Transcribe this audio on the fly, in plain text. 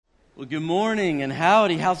Well, good morning and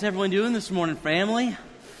howdy. How's everyone doing this morning, family?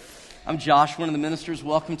 I'm Josh, one of the ministers.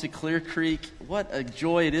 Welcome to Clear Creek. What a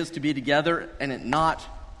joy it is to be together and it not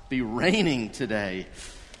be raining today.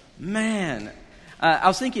 Man, I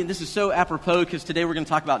was thinking this is so apropos because today we're going to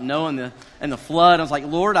talk about Noah and the flood. I was like,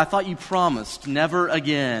 Lord, I thought you promised never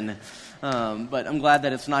again. But I'm glad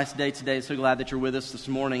that it's a nice day today. So glad that you're with us this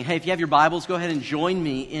morning. Hey, if you have your Bibles, go ahead and join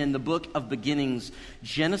me in the book of beginnings,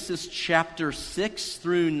 Genesis chapter 6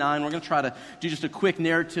 through 9. We're going to try to do just a quick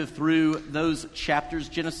narrative through those chapters,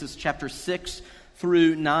 Genesis chapter 6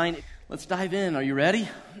 through 9. Let's dive in. Are you ready?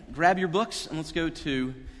 Grab your books and let's go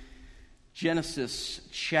to Genesis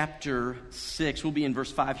chapter 6. We'll be in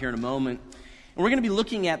verse 5 here in a moment. And we're going to be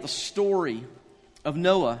looking at the story of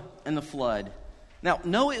Noah and the flood. Now,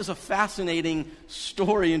 Noah is a fascinating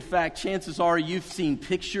story. In fact, chances are you've seen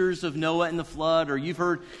pictures of Noah and the flood, or you've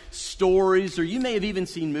heard stories, or you may have even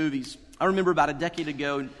seen movies. I remember about a decade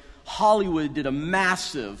ago, Hollywood did a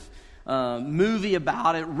massive movie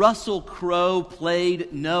about it. Russell Crowe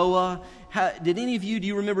played Noah. Do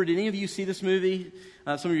you remember, did any of you see this movie?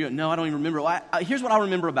 Some of you go, no, I don't even remember. Well, here's what I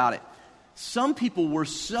remember about it. Some people were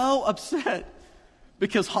so upset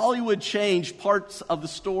because Hollywood changed parts of the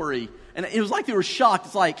story. And it was like they were shocked.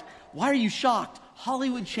 It's like, why are you shocked?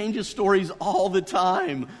 Hollywood changes stories all the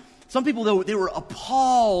time. Some people, though, they were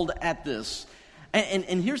appalled at this.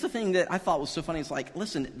 And here's the thing that I thought was so funny. It's like,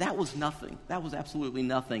 listen, that was nothing. That was absolutely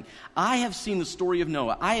nothing. I have seen the story of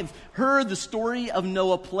Noah. I have heard the story of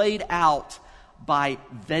Noah played out by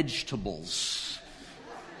vegetables.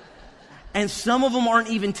 And some of them aren't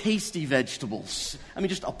even tasty vegetables. I mean,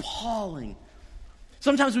 just appalling.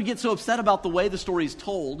 Sometimes we get so upset about the way the story is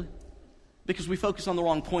told because we focus on the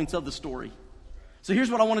wrong points of the story. So here's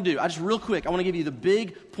what I want to do. I just real quick, I want to give you the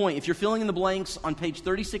big point. If you're filling in the blanks on page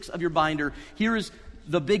 36 of your binder, here is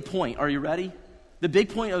the big point. Are you ready? The big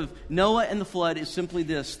point of Noah and the flood is simply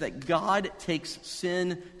this, that God takes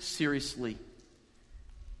sin seriously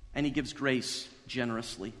and He gives grace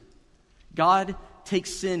generously. God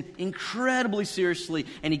takes sin incredibly seriously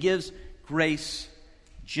and He gives grace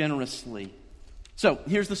generously. So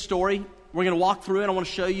here's the story. We're going to walk through it. I want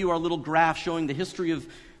to show you our little graph showing the history of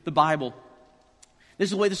the Bible. This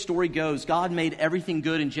is the way the story goes. God made everything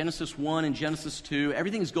good in Genesis 1 and Genesis 2.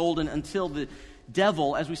 Everything's golden until the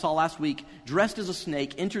devil, as we saw last week, dressed as a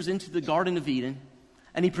snake, enters into the Garden of Eden,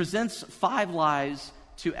 and he presents 5 lies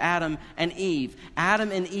to Adam and Eve.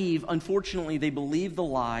 Adam and Eve, unfortunately, they believed the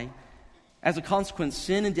lie. As a consequence,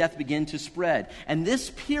 sin and death begin to spread. And this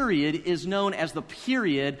period is known as the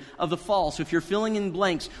period of the fall. So if you're filling in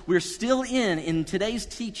blanks, we're still in today's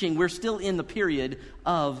teaching, we're still in the period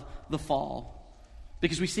of the fall.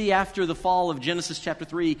 Because we see after the fall of Genesis chapter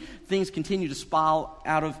 3, things continue to spiral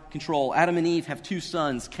out of control. Adam and Eve have 2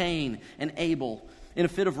 sons, Cain and Abel. In a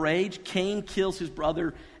fit of rage, Cain kills his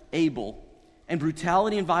brother Abel. And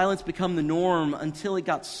brutality and violence become the norm until it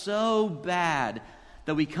got so bad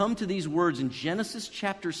that we come to these words in Genesis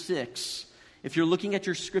chapter 6. If you're looking at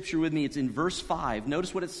your scripture with me, it's in verse 5.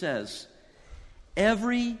 Notice what it says.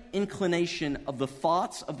 Every inclination of the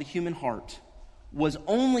thoughts of the human heart was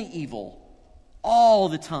only evil all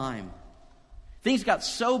the time. Things got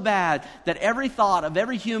so bad that every thought of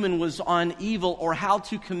every human was on evil or how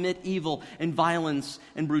to commit evil and violence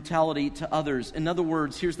and brutality to others. In other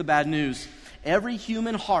words, here's the bad news. Every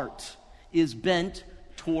human heart is bent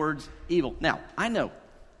towards evil. Now, I know,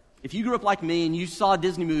 if you grew up like me and you saw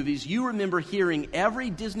Disney movies, you remember hearing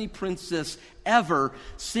every Disney princess ever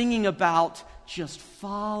singing about just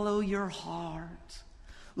follow your heart.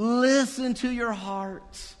 Listen to your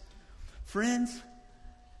heart. Friends,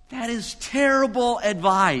 that is terrible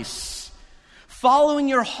advice. Following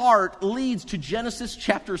your heart leads to Genesis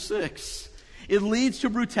chapter 6. It leads to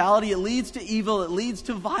brutality, it leads to evil, it leads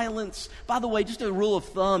to violence. By the way, just a rule of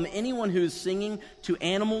thumb, anyone who is singing to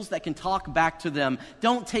animals that can talk back to them,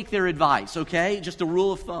 don't take their advice, okay? Just a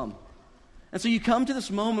rule of thumb. And so you come to this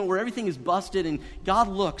moment where everything is busted and God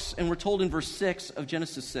looks, and we're told in verse 6 of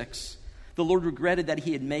Genesis 6, the Lord regretted that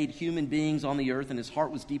He had made human beings on the earth, and His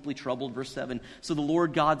heart was deeply troubled. Verse 7, so the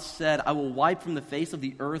Lord God said, I will wipe from the face of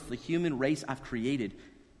the earth the human race I've created,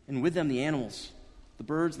 and with them the animals, the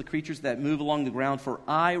birds, the creatures that move along the ground, for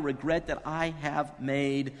I regret that I have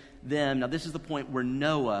made them. Now this is the point where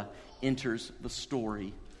Noah enters the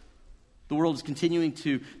story. The world is continuing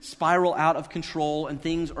to spiral out of control, and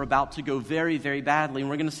things are about to go very, very badly. And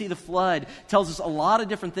we're going to see the flood tells us a lot of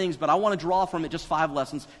different things, but I want to draw from it just 5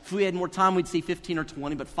 lessons. If we had more time, we'd see 15 or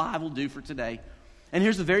 20, but 5 will do for today. And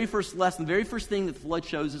here's the very first lesson. The very first thing that the flood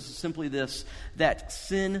shows us is simply this, that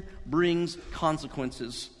sin brings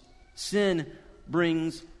consequences. Sin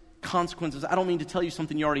brings consequences. I don't mean to tell you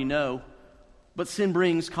something you already know, but sin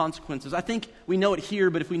brings consequences. I think we know it here,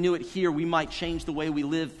 but if we knew it here, we might change the way we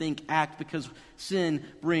live, think, act, because sin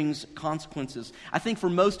brings consequences. I think for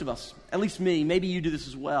most of us, at least me, maybe you do this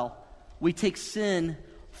as well, we take sin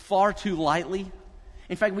far too lightly.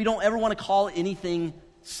 In fact, we don't ever want to call anything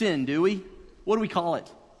sin, do we? What do we call it?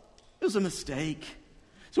 It was a mistake.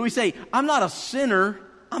 So we say, I'm not a sinner,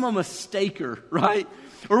 I'm a mistaker, right?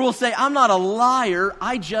 Or we'll say, I'm not a liar,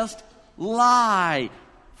 I just lie.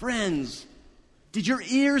 Friends, did your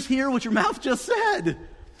ears hear what your mouth just said?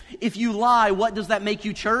 If you lie, what does that make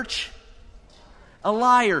you, church? A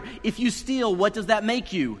liar. If you steal, what does that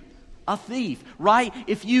make you? A thief, right?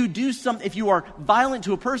 If you do something, if you are violent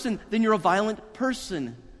to a person, then you're a violent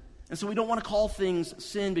person. And so we don't want to call things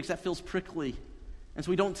sin because that feels prickly. And so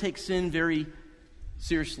we don't take sin very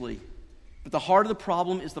seriously. But the heart of the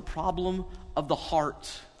problem is the problem of the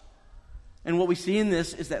heart. And what we see in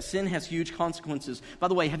this is that sin has huge consequences. By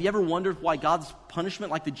the way, have you ever wondered why God's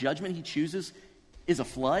punishment, like the judgment he chooses, is a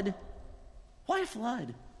flood? Why a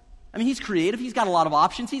flood? I mean, he's creative. He's got a lot of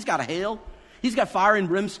options. He's got hail. He's got fire and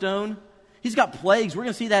brimstone. He's got plagues. We're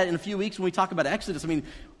going to see that in a few weeks when we talk about Exodus. I mean,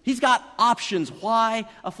 he's got options. Why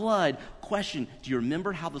a flood? Question, do you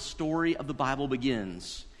remember how the story of the Bible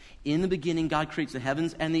begins? In the beginning, God creates the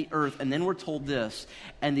heavens and the earth. And then we're told this,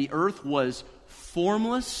 and the earth was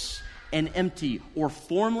formless and empty, or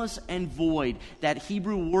formless and void. That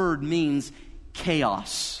Hebrew word means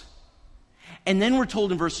chaos. And then we're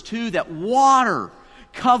told in verse 2 that water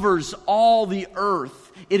covers all the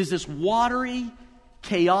earth. It is this watery,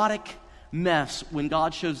 chaotic mess when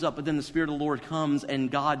God shows up, but then the Spirit of the Lord comes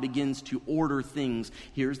and God begins to order things.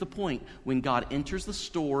 Here's the point. When God enters the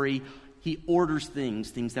story, he orders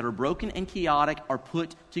things. Things that are broken and chaotic are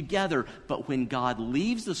put together. But when God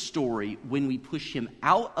leaves the story, when we push him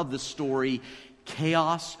out of the story,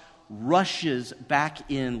 chaos rushes back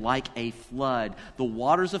in like a flood. The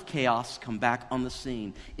waters of chaos come back on the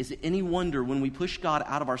scene. Is it any wonder when we push God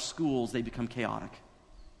out of our schools, they become chaotic?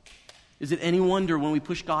 Is it any wonder when we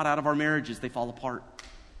push God out of our marriages, they fall apart?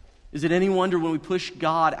 Is it any wonder when we push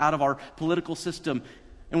God out of our political system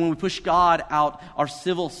and when we push God out our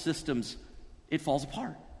civil systems, it falls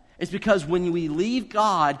apart? It's because when we leave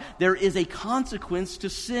God, there is a consequence to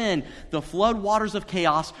sin. The flood waters of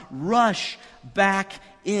chaos rush back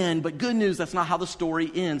in. But good news, that's not how the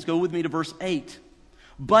story ends. Go with me to verse 8.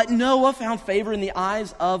 But Noah found favor in the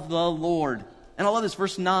eyes of the Lord. And I love this,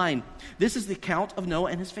 verse 9. This is the account of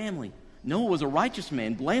Noah and his family. Noah was a righteous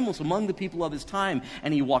man, blameless among the people of his time,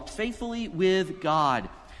 and he walked faithfully with God.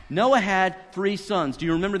 Noah had 3 sons. Do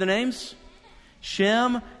you remember the names?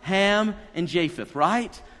 Shem, Ham, and Japheth,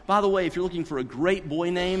 right? By the way, if you're looking for a great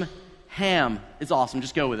boy name, Ham is awesome.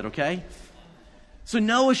 Just go with it, okay? So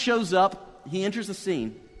Noah shows up. He enters the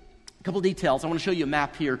scene. A couple details. I want to show you a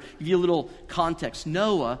map here, give you a little context.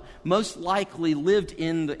 Noah most likely lived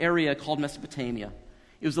in the area called Mesopotamia.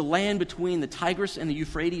 It was the land between the Tigris and the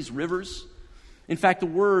Euphrates rivers. In fact, the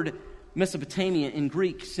word Mesopotamia in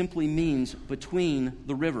Greek simply means between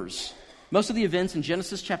the rivers. Most of the events in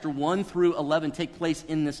Genesis chapter 1 through 11 take place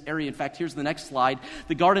in this area. In fact, here's the next slide.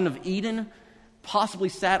 The Garden of Eden possibly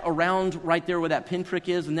sat around right there where that pinprick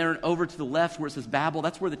is, and then over to the left where it says Babel.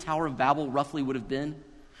 That's where the Tower of Babel roughly would have been.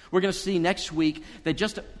 We're going to see next week that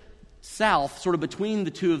just south, sort of between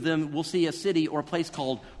the two of them, we'll see a city or a place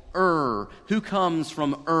called Ur. Who comes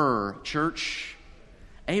from Ur, church?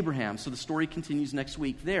 Abraham. So the story continues next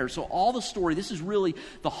week there. So all the story, this is really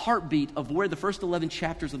the heartbeat of where the first 11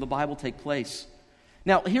 chapters of the Bible take place.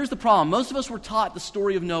 Now, here's the problem. Most of us were taught the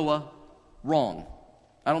story of Noah wrong.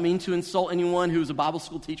 I don't mean to insult anyone who's a Bible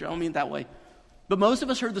school teacher. I don't mean it that way. But most of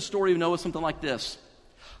us heard the story of Noah something like this.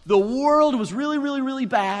 The world was really, really, really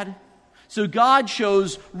bad. So God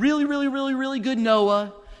chose really, really, really, really good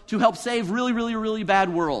Noah to help save really, really, really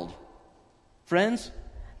bad world. Friends,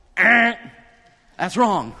 that's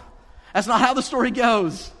wrong. That's not how the story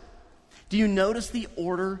goes. Do you notice the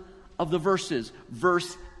order of the verses?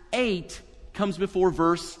 Verse 8 comes before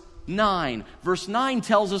verse 9. Verse 9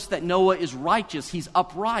 tells us that Noah is righteous. He's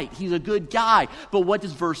upright. He's a good guy. But what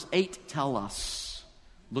does verse 8 tell us?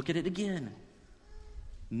 Look at it again.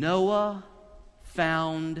 Noah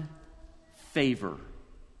found favor.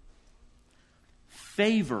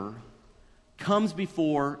 Favor comes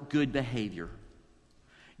before good behavior.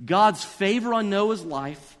 God's favor on Noah's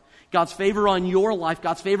life, God's favor on your life,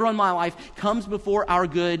 God's favor on my life comes before our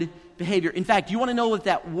good behavior. In fact, you want to know what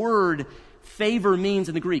that word favor means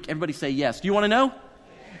in the Greek? Everybody say yes. Do you want to know?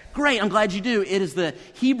 Great, I'm glad you do. It is the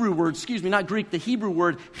Hebrew word, not Greek, the Hebrew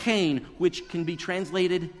word chen, which can be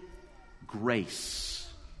translated grace.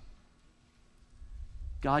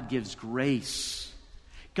 God gives grace.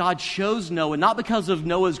 God chose Noah not because of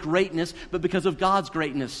Noah's greatness, but because of God's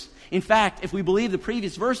greatness. In fact, if we believe the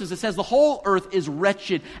previous verses, it says the whole earth is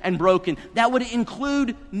wretched and broken. That would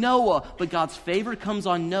include Noah. But God's favor comes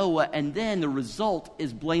on Noah, and then the result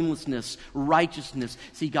is blamelessness, righteousness.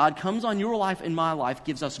 See, God comes on your life and my life,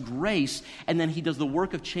 gives us grace, and then he does the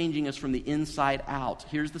work of changing us from the inside out.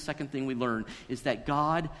 Here's the second thing we learn, is that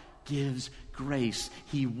God gives grace.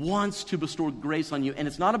 He wants to bestow grace on you, and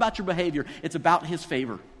it's not about your behavior, it's about his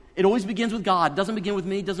favor. It always begins with God. It doesn't begin with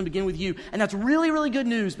me. It doesn't begin with you. And that's really, really good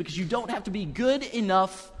news, because you don't have to be good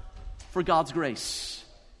enough for God's grace.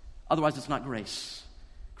 Otherwise, it's not grace.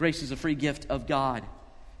 Grace is a free gift of God.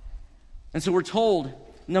 And so we're told,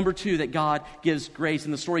 number 2, that God gives grace.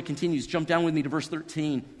 And the story continues. Jump down with me to verse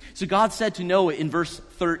 13. So God said to Noah in verse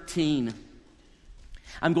 13,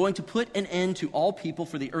 I'm going to put an end to all people,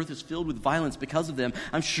 for the earth is filled with violence because of them.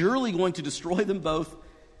 I'm surely going to destroy them both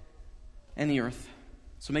and the earth.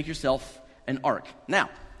 So make yourself an ark.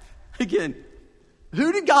 Now, again,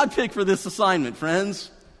 who did God pick for this assignment,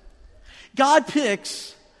 friends? God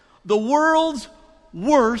picks the world's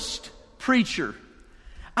worst preacher.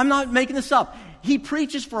 I'm not making this up. He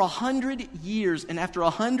preaches for 100 years, and after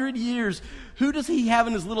 100 years, who does he have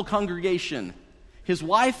in his little congregation? His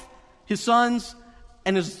wife, his sons,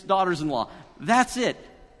 and his daughters-in-law. That's it.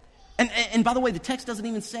 And by the way, the text doesn't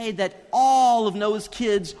even say that all of Noah's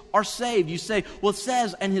kids are saved. You say, well, it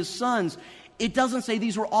says, and his sons. It doesn't say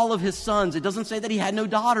these were all of his sons. It doesn't say that he had no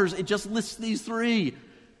daughters. It just lists these 3.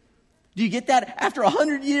 Do you get that? After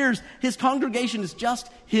 100 years, his congregation is just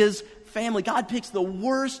his family. God picks the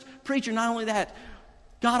worst preacher. Not only that,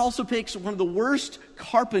 God also picks one of the worst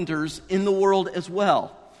carpenters in the world as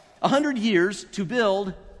well. 100 years to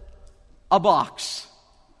build a box.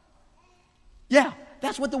 Yeah.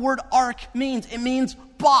 That's what the word ark means. It means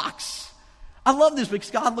box. I love this because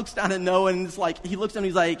God looks down at Noah and it's like, he looks down and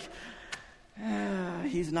he's like,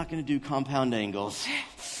 he's not going to do compound angles.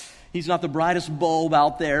 He's not the brightest bulb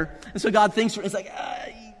out there. And so God thinks, it's like,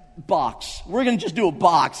 box. We're going to just do a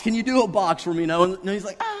box. Can you do a box for me, Noah? And he's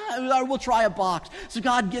like, we'll try a box. So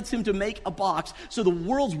God gets him to make a box. So the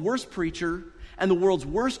world's worst preacher and the world's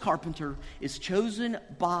worst carpenter is chosen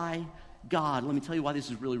by God. Let me tell you why this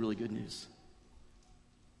is really, really good news.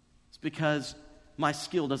 Because my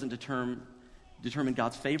skill doesn't determine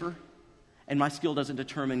God's favor, and my skill doesn't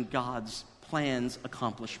determine God's plan's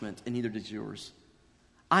accomplishment, and neither does yours.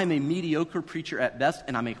 I'm a mediocre preacher at best,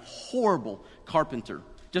 and I'm a horrible carpenter.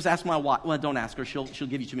 Just ask my wife. Well, don't ask her. She'll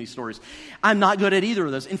give you too many stories. I'm not good at either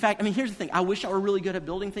of those. In fact, here's the thing. I wish I were really good at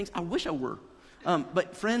building things. I wish I were.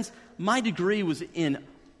 But friends, my degree was in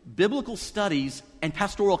biblical studies and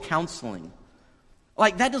pastoral counseling.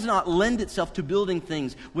 Like, that does not lend itself to building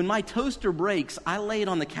things. When my toaster breaks, I lay it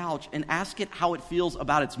on the couch and ask it how it feels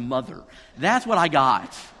about its mother. That's what I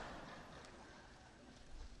got.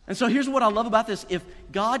 And so here's what I love about this. If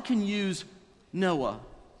God can use Noah,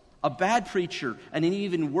 a bad preacher, and an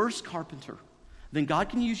even worse carpenter, then God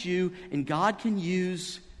can use you and God can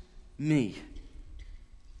use me.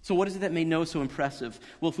 So what is it that made Noah so impressive?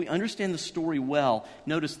 Well, if we understand the story well,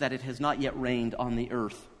 notice that it has not yet rained on the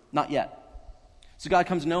earth. Not yet. So God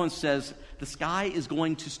comes to Noah and says, the sky is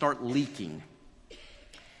going to start leaking.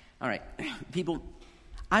 All right, people,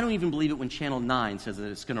 I don't even believe it when Channel 9 says that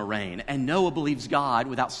it's going to rain. And Noah believes God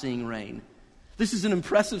without seeing rain. This is an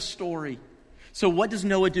impressive story. So what does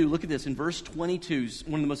Noah do? Look at this in verse 22,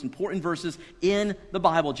 one of the most important verses in the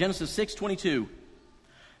Bible, Genesis 6:22.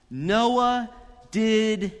 Noah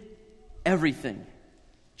did everything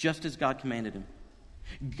just as God commanded him.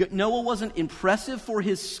 Noah wasn't impressive for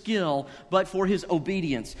his skill, but for his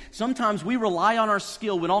obedience. Sometimes we rely on our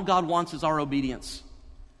skill when all God wants is our obedience.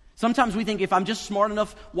 Sometimes we think if I'm just smart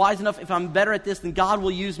enough, wise enough, if I'm better at this, then God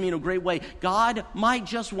will use me in a great way. God might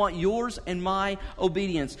just want yours and my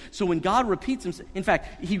obedience. So when God repeats himself, in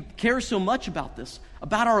fact, he cares so much about this,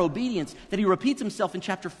 about our obedience, that he repeats himself in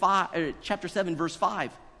chapter 7, verse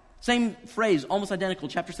 5. Same phrase, almost identical,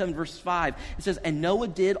 chapter 7, verse 5. It says, and Noah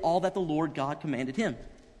did all that the Lord God commanded him.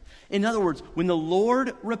 In other words, when the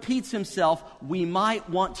Lord repeats himself, we might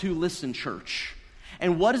want to listen, church.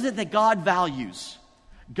 And what is it that God values?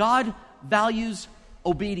 God values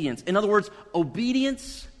obedience. In other words,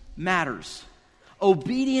 obedience matters.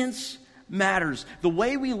 Obedience matters. The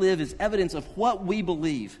way we live is evidence of what we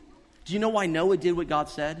believe. Do you know why Noah did what God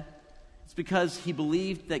said? It's because he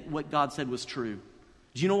believed that what God said was true.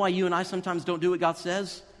 Do you know why you and I sometimes don't do what God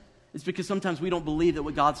says? It's because sometimes we don't believe that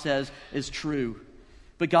what God says is true.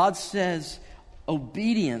 But God says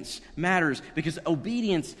obedience matters because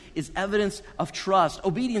obedience is evidence of trust.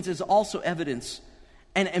 Obedience is also evidence.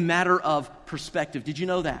 and a matter of perspective. Did you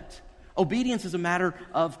know that? Obedience is a matter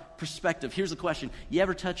of perspective. Here's the question. You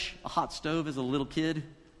ever touch a hot stove as a little kid?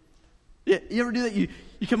 Yeah, you ever do that?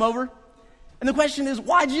 You come over? And the question is,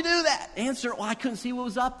 why'd you do that? Answer, well, I couldn't see what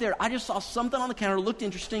was up there. I just saw something on the counter, looked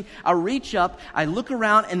interesting. I reach up, I look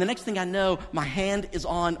around, and the next thing I know, my hand is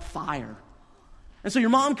on fire. And so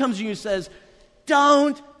your mom comes to you and says,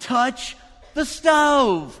 don't touch the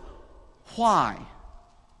stove. Why?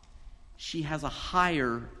 She has a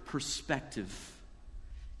higher perspective.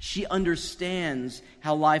 She understands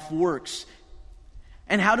how life works.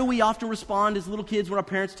 And how do we often respond as little kids when our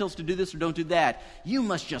parents tell us to do this or don't do that? You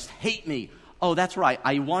must just hate me. Oh, that's right.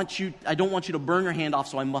 I don't want you to burn your hand off,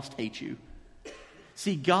 so I must hate you.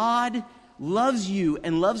 See, God loves you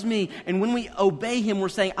and loves me, and when we obey Him, we're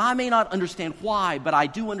saying, I may not understand why, but I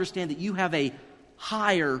do understand that you have a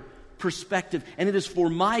higher perspective, and it is for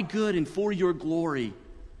my good and for your glory.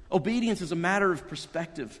 Obedience is a matter of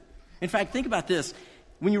perspective. In fact, think about this.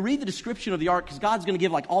 When you read the description of the ark, because God's going to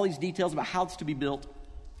give like all these details about how it's to be built,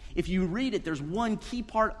 if you read it, there's one key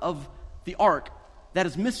part of the ark that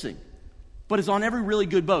is missing, but it's on every really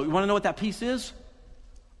good boat. You want to know what that piece is?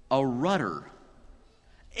 A rudder.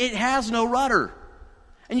 It has no rudder.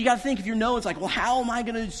 And you got to think, if you're Noah, it's like, well, how am I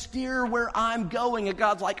going to steer where I'm going? And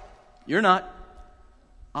God's like, you're not.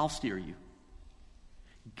 I'll steer you.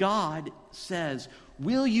 God says,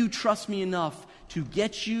 will you trust me enough to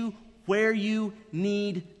get you where you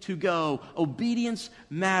need to go? Obedience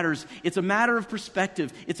matters. It's a matter of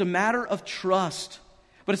perspective. It's a matter of trust.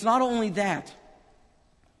 But it's not only that.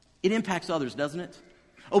 It impacts others, doesn't it?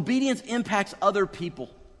 Obedience impacts other people.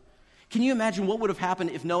 Can you imagine what would have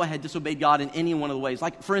happened if Noah had disobeyed God in any one of the ways?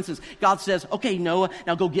 Like, for instance, God says, okay, Noah,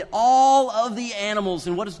 now go get all of the animals.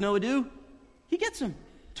 And what does Noah do? He gets them.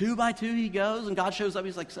 2 by 2 he goes, and God shows up.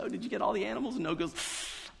 He's like, so did you get all the animals? And Noah goes,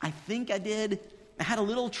 I think I did. I had a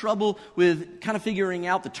little trouble with kind of figuring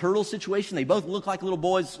out the turtle situation. They both look like little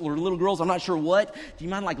boys or little girls. I'm not sure what. Do you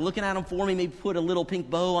mind like looking at them for me? Maybe put a little pink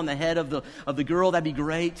bow on the head of the girl. That'd be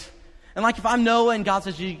great. And like if I'm Noah and God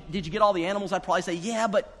says, did you get all the animals? I'd probably say, yeah,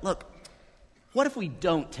 but look, what if we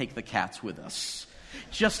don't take the cats with us?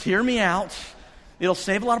 Just hear me out. It'll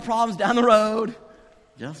save a lot of problems down the road.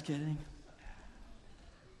 Just kidding.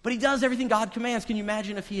 But he does everything God commands. Can you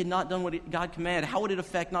imagine if he had not done what God commanded? How would it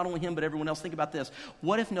affect not only him, but everyone else? Think about this.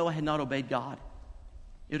 What if Noah had not obeyed God?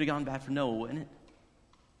 It would have gone bad for Noah, wouldn't it?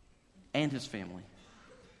 And his family.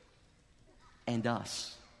 And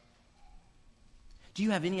us. Do you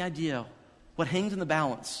have any idea what hangs in the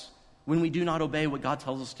balance when we do not obey what God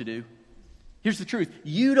tells us to do? Here's the truth.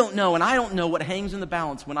 You don't know, and I don't know what hangs in the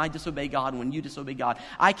balance when I disobey God, when you disobey God.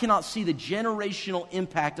 I cannot see the generational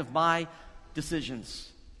impact of my decisions.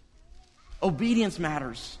 Obedience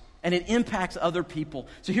matters, and it impacts other people.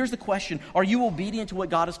 So here's the question. Are you obedient to what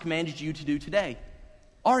God has commanded you to do today?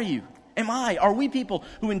 Are you? Am I? Are we people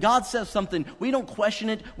who, when God says something, we don't question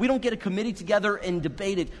it, we don't get a committee together and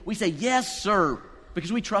debate it. We say, yes, sir,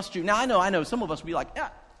 because we trust you. Now, I know, some of us will be like, yeah,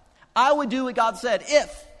 I would do what God said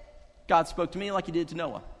if God spoke to me like he did to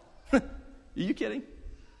Noah. Are you kidding?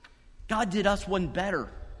 God did us one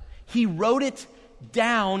better. He wrote it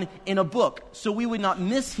down in a book so we would not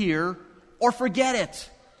mishear or forget it.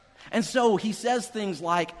 And so he says things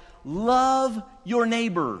like, love your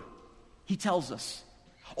neighbor, he tells us.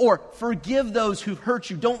 Or forgive those who've hurt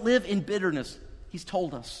you. Don't live in bitterness, he's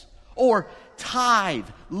told us. Or tithe,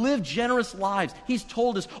 live generous lives, he's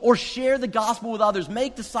told us. Or share the gospel with others,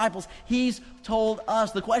 make disciples, he's told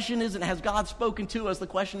us. The question isn't, has God spoken to us? The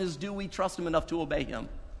question is, do we trust him enough to obey him?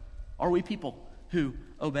 Are we people who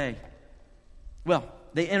obey? Well,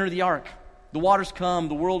 they enter the ark. The waters come,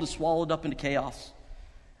 the world is swallowed up into chaos.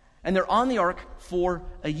 And they're on the ark for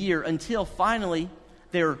a year until finally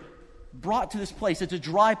they're brought to this place. It's a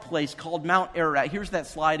dry place called Mount Ararat. Here's that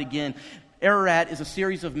slide again. Ararat is a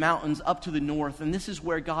series of mountains up to the north, and this is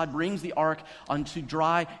where God brings the ark onto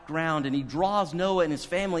dry ground, and he draws Noah and his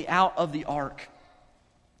family out of the ark.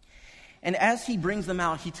 And as he brings them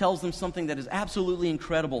out, he tells them something that is absolutely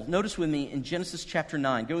incredible. Notice with me in Genesis chapter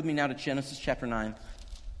 9. Go with me now to Genesis chapter 9.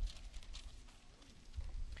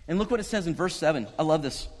 And look what it says in verse 7. I love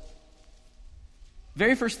this.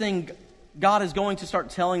 Very first thing God is going to start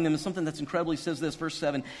telling them is something that's incredible. He says this, verse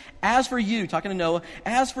 7. As for you, talking to Noah,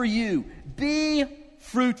 as for you, be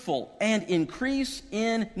fruitful and increase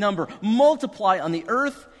in number. Multiply on the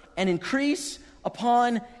earth and increase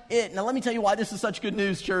upon it. Now let me tell you why this is such good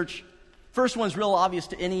news, church. First one's real obvious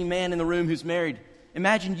to any man in the room who's married.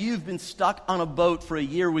 Imagine you've been stuck on a boat for a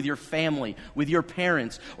year with your family, with your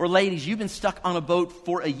parents. Or ladies, you've been stuck on a boat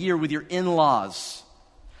for a year with your in-laws.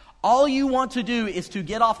 All you want to do is to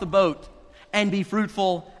get off the boat and be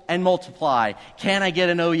fruitful and multiply. Can I get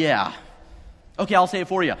an oh yeah? Okay, I'll say it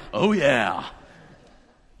for you. Oh yeah.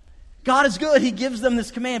 God is good. He gives them this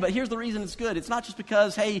command, but here's the reason it's good. It's not just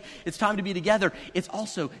because, hey, it's time to be together. It's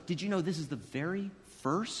also, did you know this is the very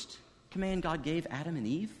first command God gave Adam and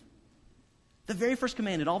Eve? The very first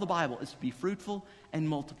command in all the Bible is to be fruitful and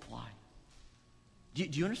multiply. Do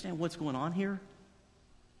you understand what's going on here?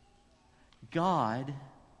 God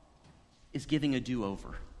is giving a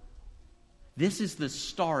do-over. This is the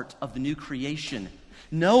start of the new creation.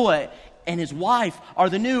 Noah and his wife are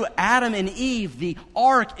the new Adam and Eve. The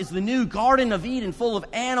ark is the new Garden of Eden full of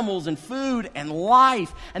animals and food and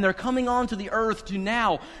life. And they're coming onto the earth to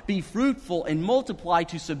now be fruitful and multiply,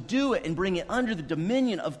 to subdue it and bring it under the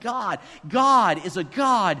dominion of God. God is a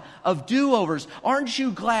God of do-overs. Aren't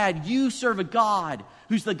you glad you serve a God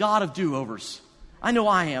who's the God of do-overs? I know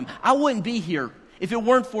I am. I wouldn't be here if it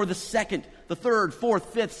weren't for the second, the third,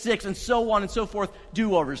 fourth, fifth, sixth, and so on and so forth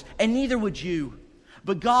do-overs. And neither would you.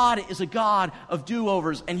 But God is a God of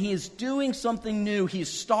do-overs, and He is doing something new. He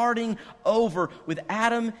is starting over with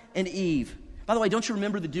Adam and Eve. By the way, don't you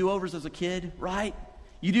remember the do-overs as a kid, right?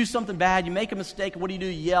 You do something bad, you make a mistake, and what do? You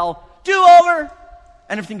yell, do-over!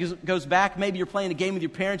 And everything goes back. Maybe you're playing a game with your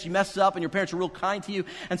parents, you mess up, and your parents are real kind to you,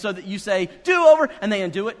 and so that you say, do-over, and they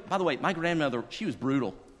undo it. By the way, my grandmother, she was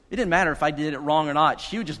brutal. It didn't matter if I did it wrong or not.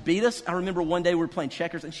 She would just beat us. I remember one day we were playing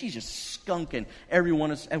checkers, and she's just skunking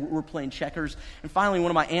everyone as we're playing checkers. And finally,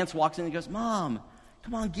 one of my aunts walks in and goes, Mom,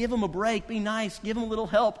 come on, give them a break. Be nice. Give them a little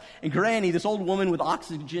help. And Granny, this old woman with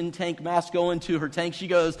oxygen tank mask going to her tank, she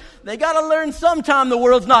goes, they got to learn sometime the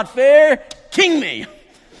world's not fair. King me.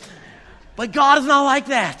 But God is not like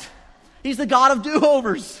that. He's the God of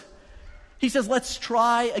do-overs. He says, let's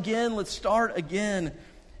try again. Let's start again.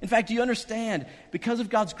 In fact, do you understand? Because of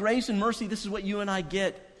God's grace and mercy, this is what you and I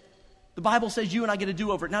get. The Bible says you and I get a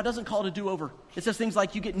do-over. Now, it doesn't call it a do-over. It says things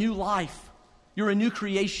like you get new life. You're a new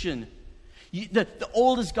creation. The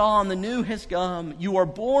old is gone. The new has come. You are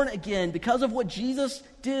born again. Because of what Jesus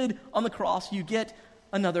did on the cross, you get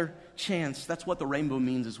another chance. That's what the rainbow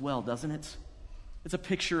means as well, doesn't it? It's a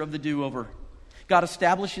picture of the do-over. God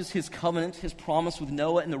establishes His covenant, His promise with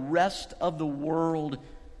Noah and the rest of the world,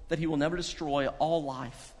 that He will never destroy all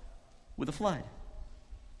life with a flood.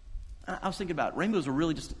 I was thinking about it. Rainbows are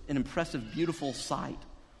really just an impressive, beautiful sight.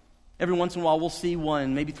 Every once in a while we'll see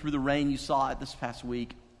one, maybe through the rain. You saw it this past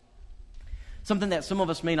week. Something that some of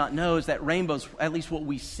us may not know is that rainbows, at least what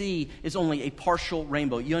we see, is only a partial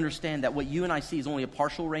rainbow. You understand that what you and I see is only a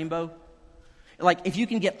partial rainbow? Like if you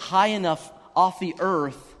can get high enough off the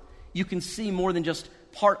earth, you can see more than just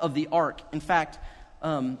part of the arc. In fact,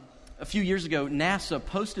 a few years ago, NASA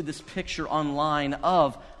posted this picture online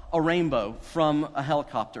of a rainbow from a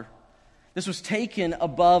helicopter. This was taken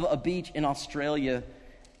above a beach in Australia.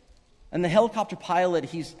 And the helicopter pilot,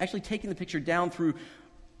 he's actually taking the picture down through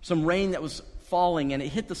some rain that was falling, and it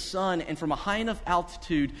hit the sun. And from a high enough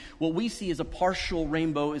altitude, what we see as a partial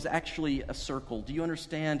rainbow is actually a circle. Do you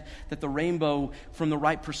understand that the rainbow, from the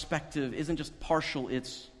right perspective, isn't just partial,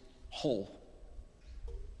 it's whole?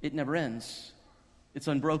 It never ends. It's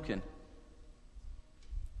unbroken.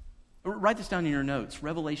 Write this down in your notes.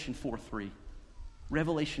 Revelation 4:3.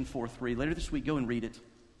 Revelation 4:3. Later this week, go and read it.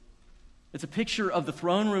 It's a picture of the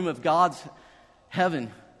throne room of God's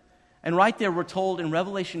heaven. And right there we're told in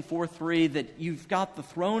Revelation 4:3 that you've got the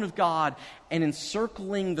throne of God, and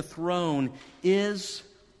encircling the throne is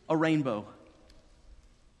a rainbow.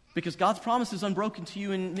 Because God's promise is unbroken to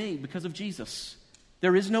you and me because of Jesus.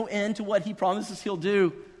 There is no end to what He promises He'll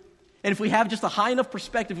do. And if we have just a high enough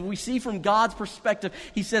perspective, if we see from God's perspective,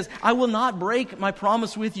 He says, I will not break my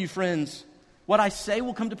promise with you, friends. What I say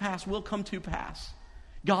will come to pass will come to pass.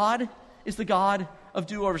 God is the God of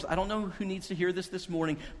do-overs. I don't know who needs to hear this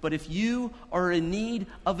morning, but if you are in need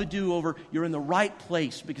of a do-over, you're in the right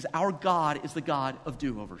place, because our God is the God of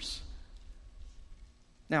do-overs.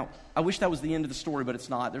 Now, I wish that was the end of the story, but it's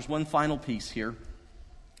not. There's one final piece here,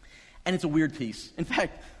 and it's a weird piece. In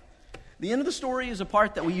fact, the end of the story is a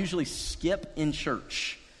part that we usually skip in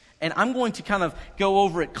church. And I'm going to kind of go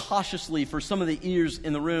over it cautiously for some of the ears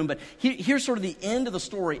in the room. But here's sort of the end of the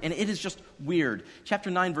story, and it is just weird.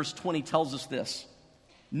 Chapter 9, verse 20 tells us this.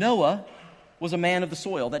 Noah was a man of the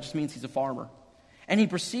soil. That just means he's a farmer. And he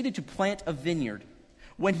proceeded to plant a vineyard.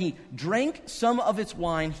 When he drank some of its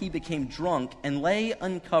wine, he became drunk and lay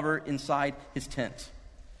uncovered inside his tent.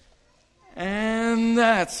 And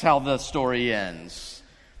that's how the story ends.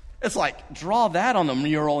 It's like, draw that on the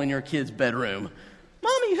mural in your kid's bedroom.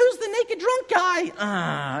 Mommy, who's the naked drunk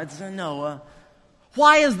guy? It's Noah.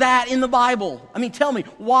 Why is that in the Bible? I mean, tell me,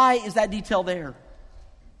 why is that detail there?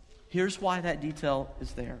 Here's why that detail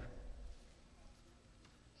is there.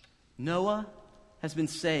 Noah has been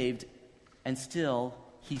saved, and still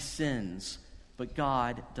he sins. But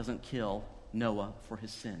God doesn't kill Noah for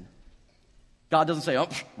his sin. God doesn't say,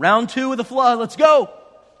 round 2 of the flood, let's go.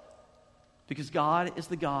 Because God is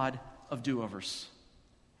the God of do-overs.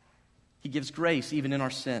 He gives grace even in our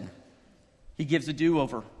sin. He gives a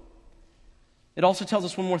do-over. It also tells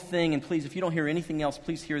us one more thing, and please, if you don't hear anything else,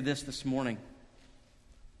 please hear this morning.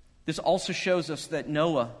 This also shows us that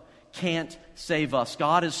Noah can't save us.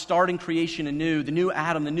 God is starting creation anew, the new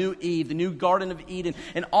Adam, the new Eve, the new Garden of Eden,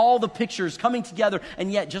 and all the pictures coming together. And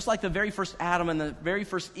yet, just like the very first Adam and the very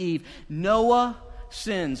first Eve, Noah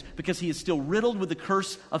sins because he is still riddled with the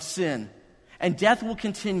curse of sin. And death will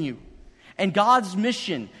continue. And God's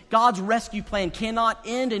mission, God's rescue plan cannot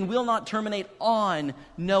end and will not terminate on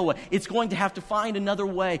Noah. It's going to have to find another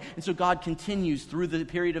way. And so God continues through the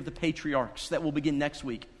period of the patriarchs that will begin next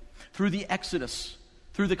week, through the Exodus,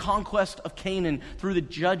 through the conquest of Canaan, through the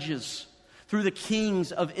judges, through the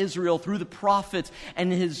kings of Israel, through the prophets.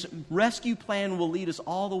 And his rescue plan will lead us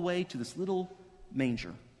all the way to this little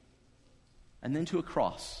manger and then to a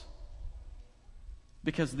cross.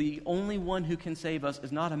 Because the only one who can save us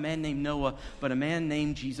is not a man named Noah, but a man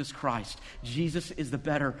named Jesus Christ. Jesus is the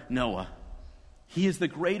better Noah. He is the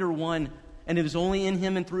greater one, and it is only in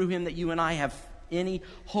him and through him that you and I have any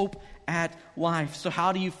hope at life. So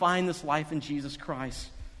how do you find this life in Jesus Christ?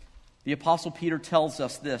 The Apostle Peter tells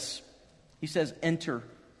us this. He says, enter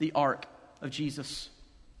the ark of Jesus.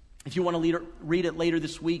 If you want to read it later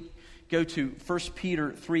this week, go to 1 Peter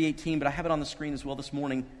 3:18, but I have it on the screen as well this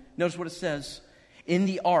morning. Notice what it says. In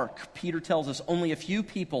the ark, Peter tells us, only a few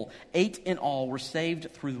people, 8 in all, were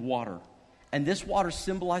saved through the water. And this water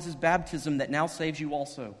symbolizes baptism that now saves you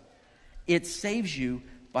also. It saves you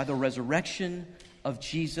by the resurrection of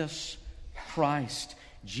Jesus Christ.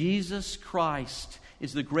 Jesus Christ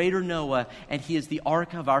is the greater Noah, and he is the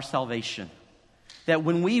ark of our salvation. That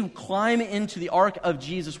when we climb into the ark of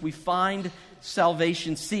Jesus, we find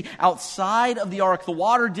salvation. See, outside of the ark, the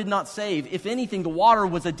water did not save. If anything, the water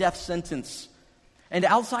was a death sentence. And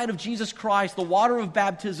outside of Jesus Christ, the water of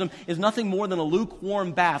baptism is nothing more than a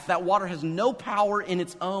lukewarm bath. That water has no power in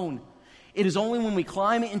its own. It is only when we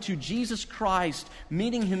climb into Jesus Christ,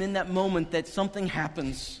 meeting him in that moment, that something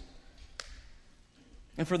happens.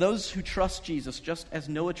 And for those who trust Jesus, just as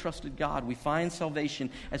Noah trusted God, we find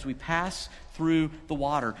salvation as we pass through the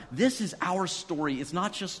water. This is our story. It's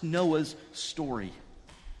not just Noah's story.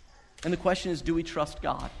 And the question is, do we trust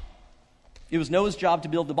God? It was Noah's job to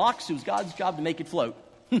build the box. It was God's job to make it float.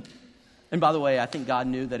 And by the way, I think God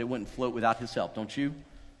knew that it wouldn't float without his help, don't you?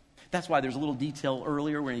 That's why there's a little detail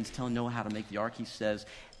earlier when he's telling Noah how to make the ark. He says,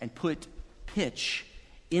 and put pitch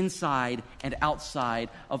inside and outside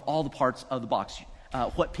of all the parts of the box.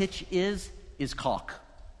 What pitch is caulk.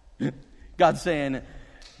 God's saying,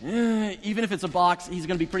 even if it's a box, he's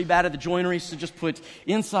going to be pretty bad at the joinery, so just put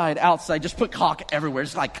inside, outside, just put caulk everywhere,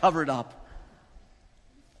 just like cover it up.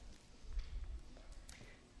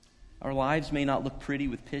 Our lives may not look pretty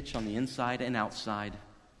with pitch on the inside and outside.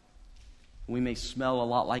 We may smell a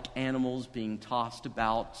lot like animals being tossed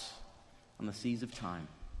about on the seas of time.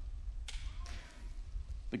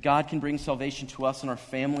 But God can bring salvation to us and our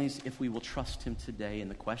families if we will trust him today. And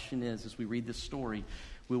the question is, as we read this story,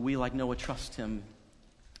 will we, like Noah, trust him?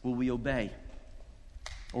 Will we obey?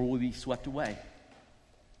 Or will we be swept away?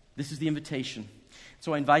 This is the invitation.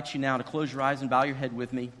 So I invite you now to close your eyes and bow your head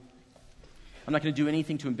with me. I'm not going to do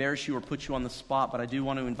anything to embarrass you or put you on the spot, but I do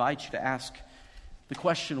want to invite you to ask the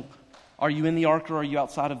question, are you in the ark or are you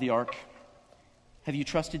outside of the ark? Have you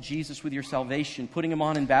trusted Jesus with your salvation, putting him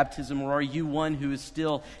on in baptism, or are you one who is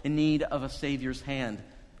still in need of a Savior's hand?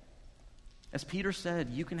 As Peter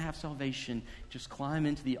said, you can have salvation. Just climb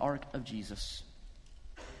into the ark of Jesus.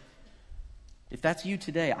 If that's you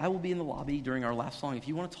today, I will be in the lobby during our last song. If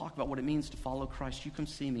you want to talk about what it means to follow Christ, you come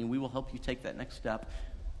see me and we will help you take that next step.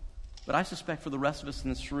 But I suspect for the rest of us in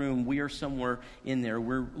this room, we are somewhere in there.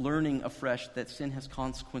 We're learning afresh that sin has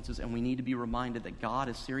consequences, and we need to be reminded that God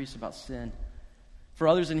is serious about sin. For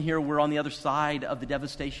others in here, we're on the other side of the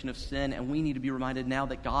devastation of sin, and we need to be reminded now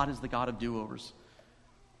that God is the God of do-overs.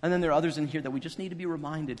 And then there are others in here that we just need to be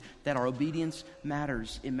reminded that our obedience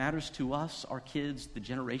matters. It matters to us, our kids, the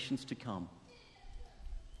generations to come.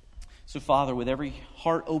 So, Father, with every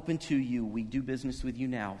heart open to you, we do business with you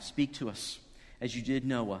now. Speak to us as you did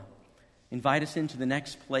Noah. Invite us into the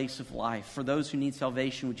next place of life. For those who need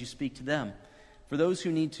salvation, would you speak to them? For those who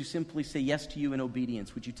need to simply say yes to you in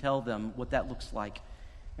obedience, would you tell them what that looks like?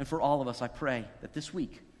 And for all of us, I pray that this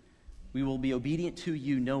week we will be obedient to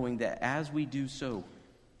you, knowing that as we do so,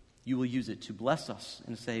 you will use it to bless us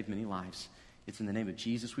and save many lives. It's in the name of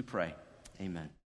Jesus we pray. Amen.